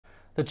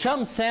The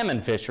Chum Salmon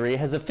fishery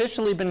has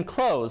officially been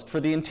closed for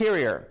the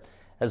interior,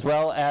 as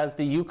well as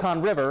the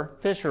Yukon River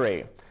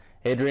fishery.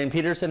 Adrian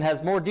Peterson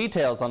has more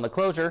details on the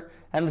closure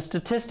and the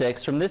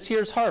statistics from this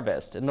year's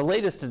harvest in the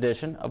latest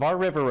edition of our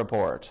River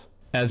Report.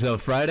 As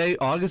of Friday,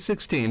 August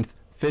 16th,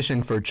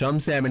 fishing for chum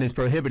salmon is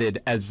prohibited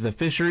as the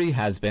fishery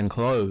has been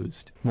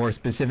closed. More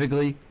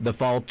specifically, the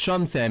fall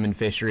chum salmon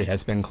fishery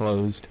has been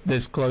closed.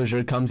 This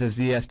closure comes as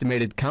the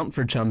estimated count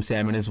for chum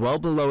salmon is well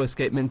below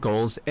escapement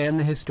goals and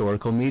the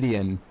historical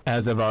median.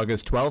 As of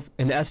August 12th,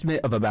 an estimate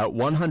of about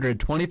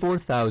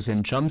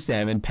 124,000 chum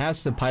salmon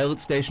passed the pilot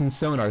station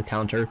sonar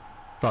counter,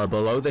 far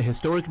below the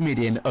historic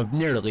median of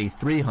nearly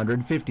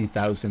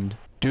 350,000.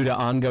 Due to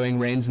ongoing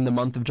rains in the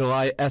month of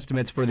July,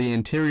 estimates for the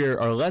interior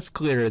are less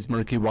clear as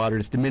murky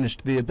waters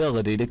diminished the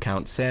ability to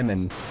count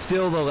salmon.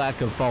 Still, the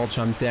lack of fall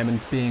chum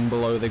salmon being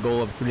below the goal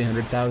of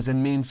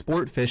 300,000 means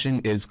sport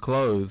fishing is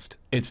closed.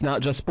 It's not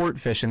just sport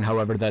fishing,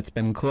 however, that's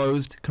been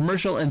closed.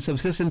 Commercial and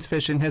subsistence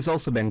fishing has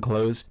also been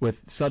closed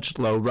with such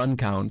low run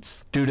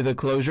counts. Due to the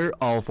closure,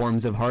 all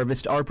forms of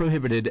harvest are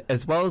prohibited,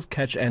 as well as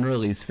catch and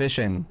release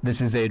fishing.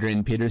 This is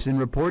Adrian Peterson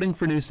reporting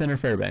for News Center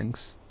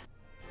Fairbanks.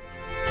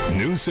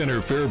 News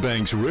Center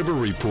Fairbanks River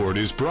Report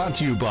is brought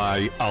to you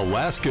by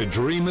Alaska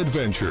Dream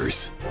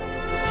Adventures.